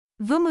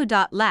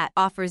Vumoo.lat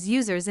offers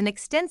users an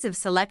extensive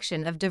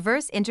selection of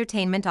diverse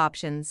entertainment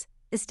options,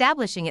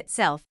 establishing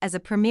itself as a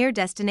premier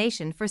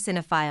destination for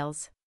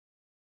cinephiles.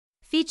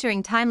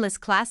 Featuring timeless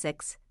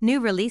classics,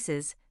 new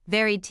releases,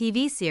 varied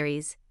TV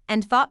series,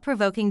 and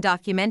thought-provoking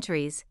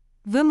documentaries,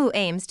 Vumoo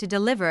aims to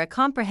deliver a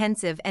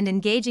comprehensive and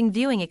engaging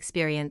viewing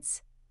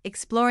experience.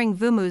 Exploring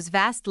Vumoo's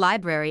vast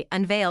library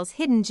unveils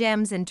hidden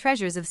gems and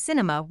treasures of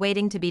cinema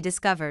waiting to be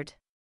discovered.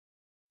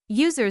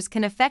 Users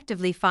can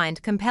effectively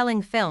find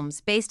compelling films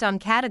based on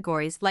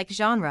categories like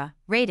genre,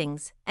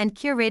 ratings, and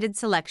curated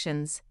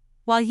selections.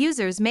 While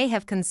users may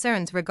have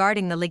concerns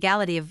regarding the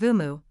legality of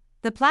Vumoo,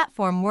 the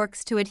platform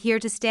works to adhere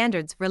to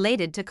standards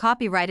related to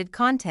copyrighted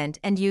content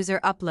and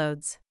user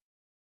uploads.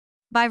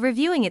 By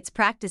reviewing its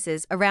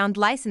practices around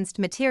licensed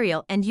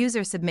material and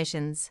user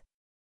submissions,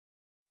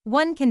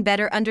 one can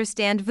better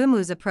understand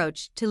Vumoo's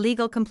approach to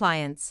legal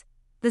compliance.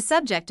 The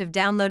subject of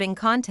downloading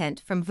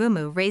content from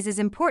Vumoo raises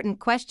important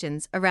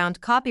questions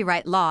around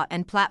copyright law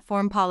and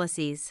platform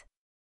policies.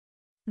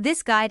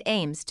 This guide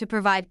aims to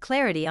provide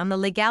clarity on the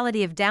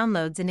legality of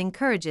downloads and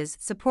encourages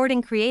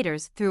supporting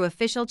creators through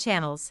official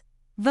channels.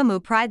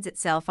 Vumoo prides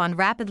itself on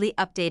rapidly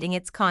updating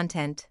its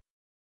content.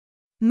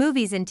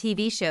 Movies and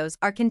TV shows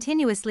are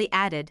continuously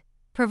added,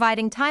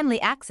 providing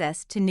timely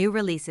access to new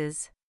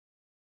releases.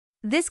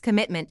 This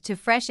commitment to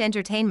fresh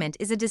entertainment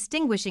is a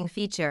distinguishing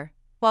feature.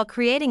 While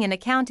creating an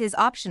account is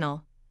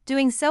optional,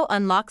 doing so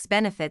unlocks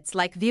benefits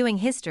like viewing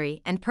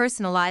history and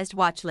personalized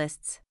watch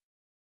lists.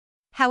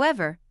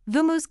 However,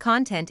 Vumoo's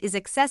content is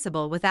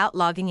accessible without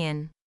logging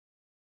in.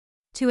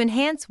 To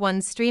enhance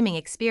one's streaming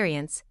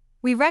experience,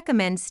 we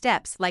recommend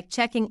steps like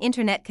checking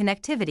internet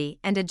connectivity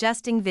and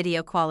adjusting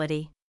video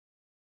quality.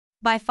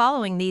 By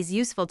following these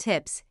useful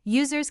tips,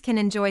 users can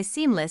enjoy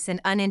seamless and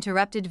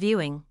uninterrupted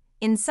viewing.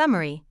 In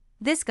summary,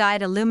 this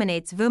guide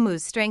illuminates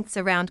Vumoo's strengths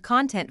around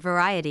content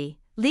variety,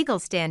 legal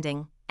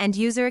standing, and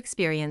user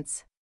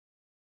experience.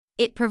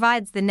 It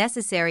provides the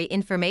necessary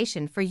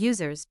information for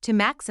users to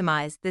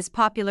maximize this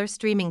popular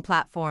streaming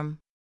platform.